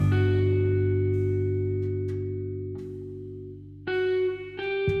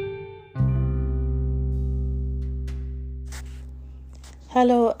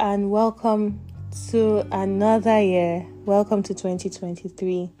Hello and welcome to another year. Welcome to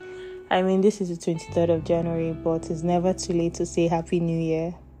 2023. I mean, this is the 23rd of January, but it's never too late to say Happy New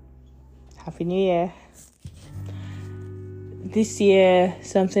Year. Happy New Year. This year,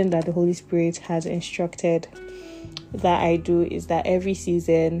 something that the Holy Spirit has instructed that I do is that every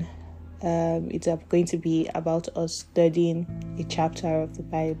season, it's going to be about us studying a chapter of the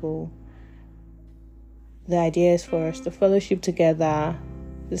Bible. The idea is for us to fellowship together,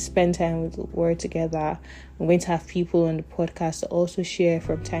 to spend time with the Word together. I'm going to have people on the podcast to also share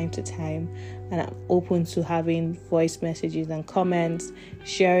from time to time, and I'm open to having voice messages and comments,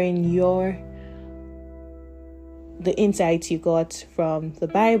 sharing the insights you got from the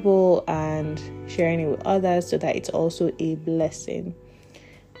Bible and sharing it with others so that it's also a blessing.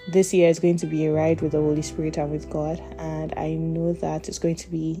 This year is going to be a ride with the Holy Spirit and with God, and I know that it's going to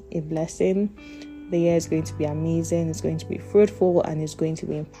be a blessing. The year is going to be amazing, it's going to be fruitful, and it's going to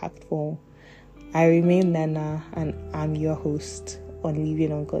be impactful. I remain Nana, and I'm your host on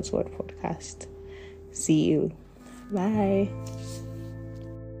Living on God's Word podcast. See you. Bye.